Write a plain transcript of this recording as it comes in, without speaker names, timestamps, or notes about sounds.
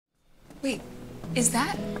Wait, is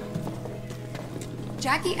that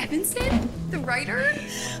Jackie Evanson, the writer?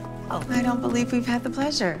 Oh, I don't believe we've had the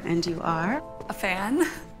pleasure. And you are? A fan?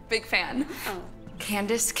 Big fan. Oh.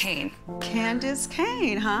 Candace Kane. Candace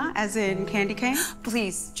Kane, huh? As in Candy Cane?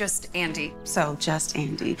 Please, just Andy. So, just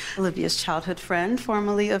Andy. Olivia's childhood friend,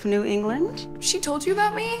 formerly of New England. She told you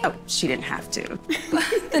about me? Oh, she didn't have to.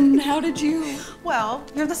 Then how did you? Well,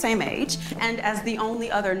 you're the same age, and as the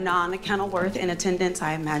only other non-Kenilworth in attendance,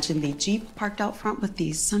 I imagine the Jeep parked out front with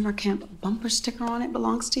the summer camp bumper sticker on it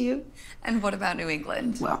belongs to you. And what about New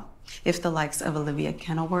England? Well, if the likes of Olivia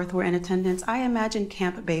Kenilworth were in attendance, I imagine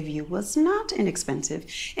Camp Bayview was not inexpensive,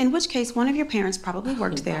 in which case one of your parents probably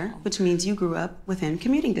worked there, which means you grew up within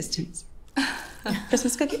commuting distance.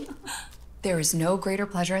 Christmas cookie? There is no greater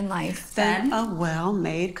pleasure in life than a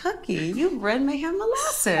well-made cookie. You bred mayhem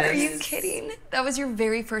molasses. Are you kidding? That was your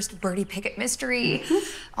very first Birdie Pickett mystery.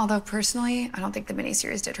 Although personally, I don't think the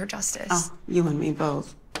miniseries did her justice. Oh, you and me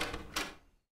both.